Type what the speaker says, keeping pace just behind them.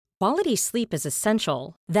Quality sleep is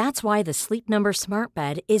essential. That's why the Sleep Number Smart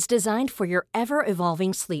Bed is designed for your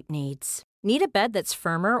ever-evolving sleep needs. Need a bed that's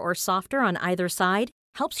firmer or softer on either side?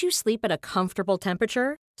 Helps you sleep at a comfortable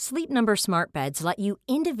temperature? Sleep Number Smart Beds let you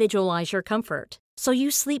individualize your comfort, so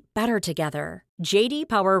you sleep better together. J.D.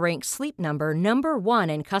 Power ranks Sleep Number number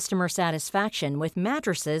 1 in customer satisfaction with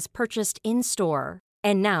mattresses purchased in-store.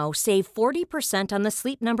 And now, save 40% on the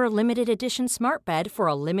Sleep Number Limited Edition Smart Bed for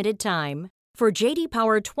a limited time. For J.D.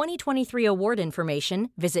 Power 2023 award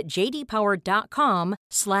information, visit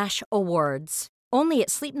jdpower.com/awards. Only at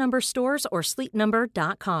Sleep Number stores or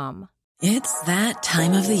sleepnumber.com. It's that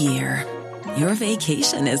time of the year. Your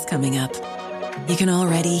vacation is coming up. You can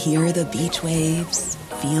already hear the beach waves,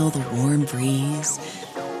 feel the warm breeze,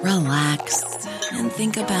 relax, and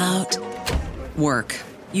think about work.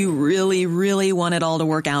 You really, really want it all to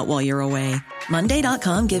work out while you're away.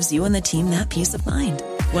 Monday.com gives you and the team that peace of mind.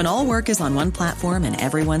 When all work is on one platform and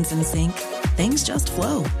everyone's in sync, things just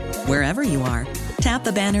flow. Wherever you are, tap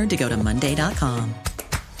the banner to go to Monday.com.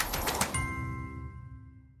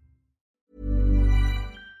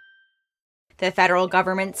 The federal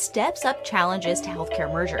government steps up challenges to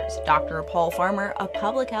healthcare mergers. Dr. Paul Farmer, a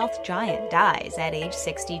public health giant, dies at age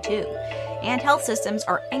 62. And health systems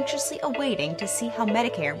are anxiously awaiting to see how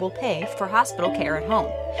Medicare will pay for hospital care at home.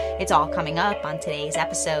 It's all coming up on today's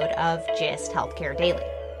episode of GIST Healthcare Daily.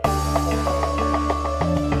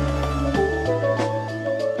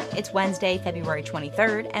 It's Wednesday, February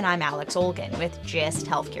 23rd, and I'm Alex Olgin with GIST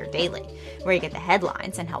Healthcare Daily, where you get the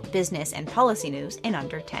headlines and health business and policy news in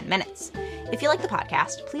under 10 minutes. If you like the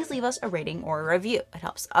podcast, please leave us a rating or a review. It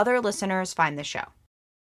helps other listeners find the show.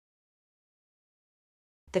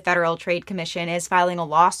 The Federal Trade Commission is filing a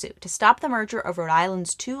lawsuit to stop the merger of Rhode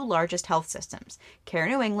Island's two largest health systems, Care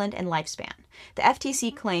New England and Lifespan. The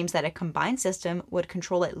FTC claims that a combined system would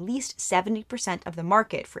control at least 70% of the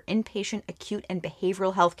market for inpatient acute and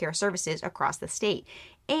behavioral health care services across the state,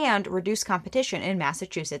 and reduce competition in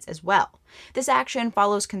Massachusetts as well. This action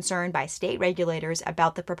follows concern by state regulators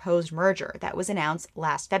about the proposed merger that was announced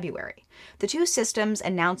last February. The two systems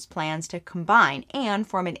announced plans to combine and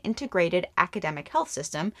form an integrated academic health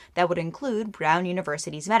system that would include Brown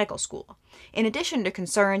University's medical school. In addition to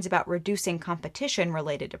concerns about reducing competition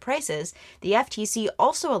related to prices, the FTC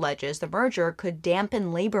also alleges the merger could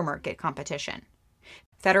dampen labor market competition.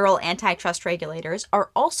 Federal antitrust regulators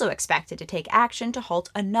are also expected to take action to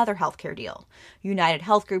halt another healthcare deal, United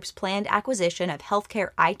Health Group's planned acquisition of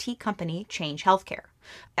healthcare IT company Change Healthcare.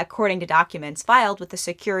 According to documents filed with the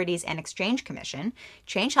Securities and Exchange Commission,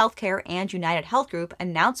 Change Healthcare and United Health Group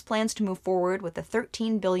announced plans to move forward with a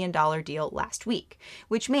 $13 billion deal last week,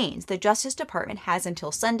 which means the Justice Department has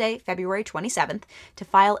until Sunday, February 27th, to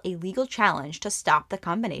file a legal challenge to stop the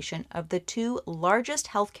combination of the two largest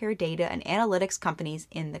healthcare data and analytics companies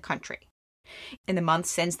in the country. In the months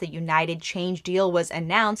since the United Change deal was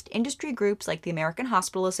announced, industry groups like the American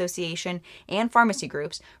Hospital Association and pharmacy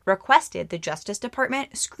groups requested the Justice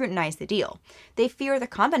Department scrutinize the deal. They fear the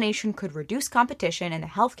combination could reduce competition in the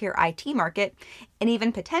healthcare IT market and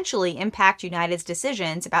even potentially impact United's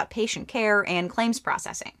decisions about patient care and claims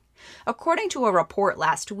processing. According to a report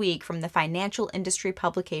last week from the financial industry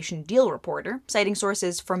publication Deal Reporter, citing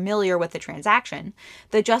sources familiar with the transaction,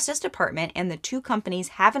 the Justice Department and the two companies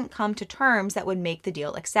haven't come to terms that would make the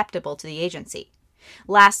deal acceptable to the agency.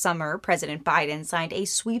 Last summer, President Biden signed a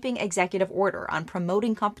sweeping executive order on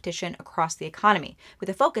promoting competition across the economy, with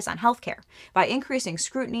a focus on healthcare, by increasing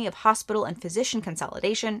scrutiny of hospital and physician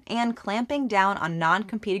consolidation and clamping down on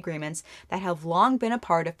non-compete agreements that have long been a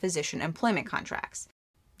part of physician employment contracts.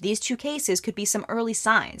 These two cases could be some early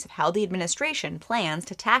signs of how the administration plans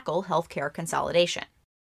to tackle healthcare consolidation.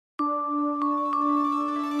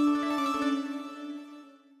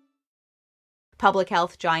 Public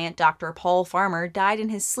health giant Dr. Paul Farmer died in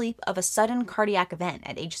his sleep of a sudden cardiac event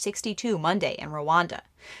at age 62 Monday in Rwanda.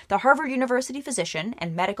 The Harvard University physician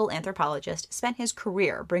and medical anthropologist spent his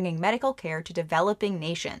career bringing medical care to developing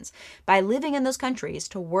nations by living in those countries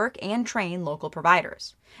to work and train local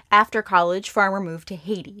providers. After college, Farmer moved to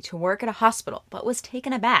Haiti to work at a hospital, but was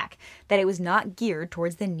taken aback that it was not geared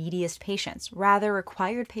towards the neediest patients, rather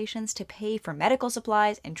required patients to pay for medical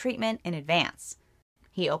supplies and treatment in advance.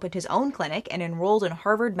 He opened his own clinic and enrolled in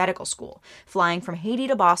Harvard Medical School, flying from Haiti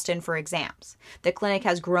to Boston for exams. The clinic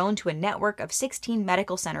has grown to a network of 16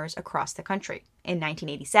 medical centers across the country. In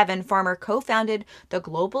 1987, Farmer co-founded the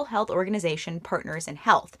global health organization Partners in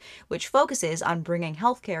Health, which focuses on bringing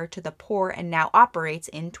healthcare to the poor and now operates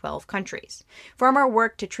in 12 countries. Farmer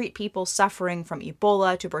worked to treat people suffering from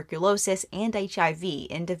Ebola, tuberculosis, and HIV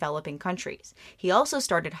in developing countries. He also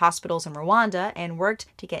started hospitals in Rwanda and worked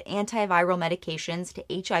to get antiviral medications to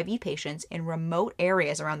HIV patients in remote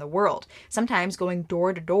areas around the world, sometimes going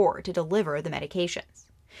door to door to deliver the medications.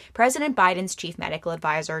 President Biden's chief medical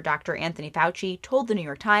advisor, Dr. Anthony Fauci, told the New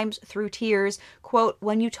York Times through tears, quote,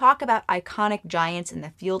 "When you talk about iconic giants in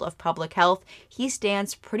the field of public health, he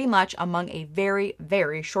stands pretty much among a very,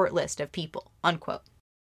 very short list of people," unquote.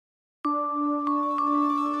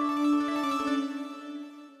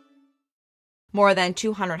 More than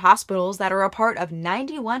 200 hospitals that are a part of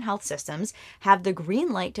 91 health systems have the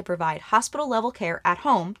green light to provide hospital-level care at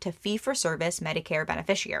home to fee-for-service Medicare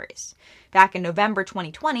beneficiaries. Back in November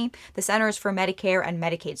 2020, the Centers for Medicare and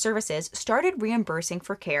Medicaid Services started reimbursing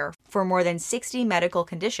for care for more than 60 medical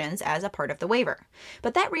conditions as a part of the waiver.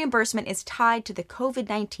 But that reimbursement is tied to the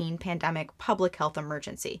COVID-19 pandemic public health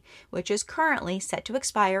emergency, which is currently set to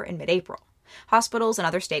expire in mid-April. Hospitals and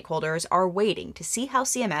other stakeholders are waiting to see how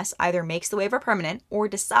CMS either makes the waiver permanent or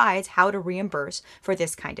decides how to reimburse for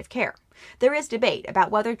this kind of care. There is debate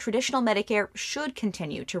about whether traditional Medicare should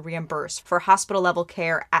continue to reimburse for hospital-level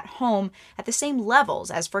care at home at the same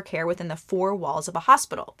levels as for care within the four walls of a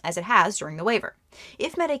hospital, as it has during the waiver.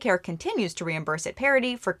 If Medicare continues to reimburse at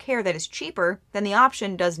parity for care that is cheaper, then the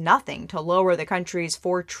option does nothing to lower the country's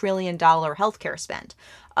 $4 trillion healthcare spend,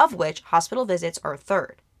 of which hospital visits are a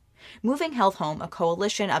third. Moving Health Home, a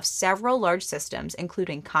coalition of several large systems,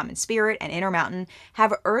 including Common Spirit and Intermountain,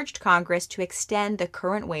 have urged Congress to extend the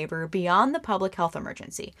current waiver beyond the public health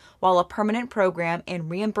emergency, while a permanent program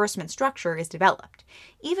and reimbursement structure is developed.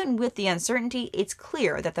 Even with the uncertainty, it's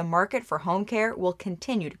clear that the market for home care will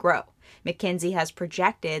continue to grow. McKinsey has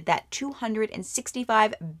projected that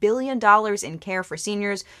 $265 billion in care for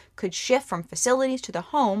seniors could shift from facilities to the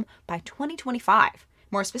home by 2025.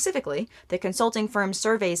 More specifically, the consulting firm's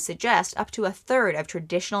surveys suggest up to a third of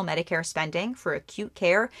traditional Medicare spending for acute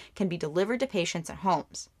care can be delivered to patients at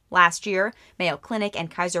homes. Last year, Mayo Clinic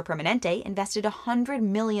and Kaiser Permanente invested $100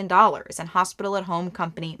 million in hospital-at-home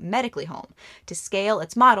company Medically Home to scale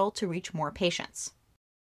its model to reach more patients.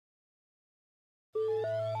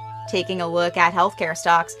 Taking a look at healthcare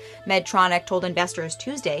stocks, Medtronic told investors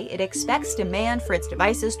Tuesday it expects demand for its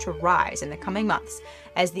devices to rise in the coming months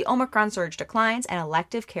as the Omicron surge declines and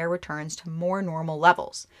elective care returns to more normal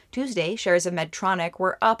levels. Tuesday, shares of Medtronic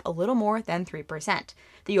were up a little more than 3%.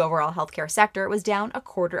 The overall healthcare sector was down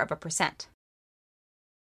 0.25%.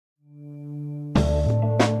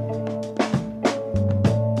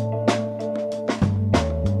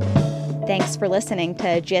 Thanks for listening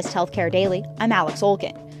to GIST Healthcare Daily. I'm Alex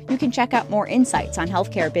Olgin. You can check out more insights on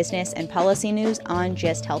healthcare business and policy news on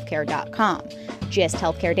gisthealthcare.com. GIST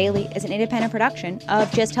Healthcare Daily is an independent production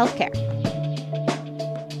of GIST Healthcare.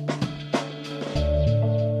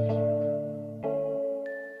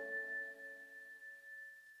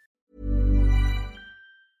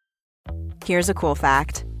 Here's a cool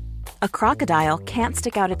fact. A crocodile can't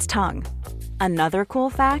stick out its tongue. Another cool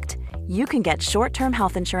fact, you can get short-term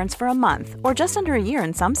health insurance for a month or just under a year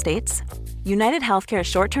in some states. United Healthcare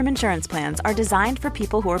short-term insurance plans are designed for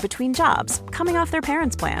people who are between jobs, coming off their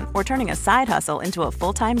parents' plan, or turning a side hustle into a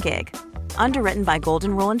full-time gig. Underwritten by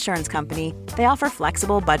Golden Rule Insurance Company, they offer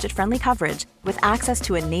flexible, budget-friendly coverage with access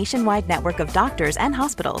to a nationwide network of doctors and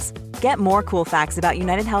hospitals. Get more cool facts about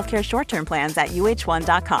United Healthcare short-term plans at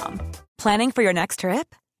uh1.com. Planning for your next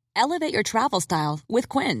trip? Elevate your travel style with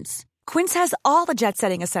Quince. Quince has all the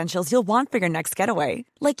jet-setting essentials you'll want for your next getaway,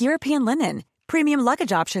 like European linen, premium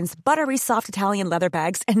luggage options, buttery soft Italian leather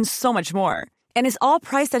bags, and so much more. And is all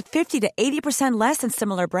priced at 50 to 80% less than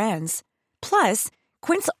similar brands. Plus,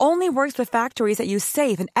 Quince only works with factories that use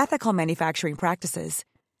safe and ethical manufacturing practices.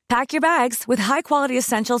 Pack your bags with high-quality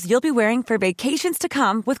essentials you'll be wearing for vacations to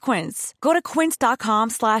come with Quince. Go to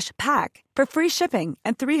quince.com/pack for free shipping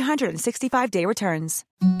and 365-day returns.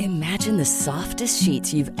 Imagine the softest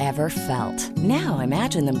sheets you've ever felt. Now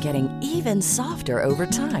imagine them getting even softer over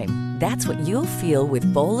time. That's what you'll feel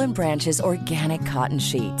with Boll & Branch's organic cotton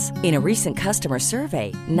sheets. In a recent customer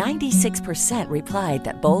survey, 96% replied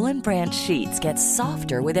that Boll & Branch sheets get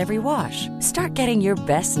softer with every wash. Start getting your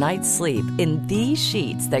best night's sleep in these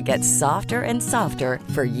sheets that get softer and softer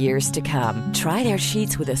for years to come. Try their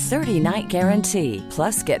sheets with a 30-night guarantee.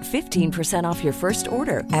 Plus, get 15% off your first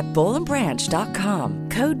order at bollandbranch.com.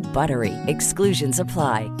 Code BUTTERY. Exclusions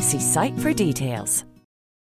apply. See site for details.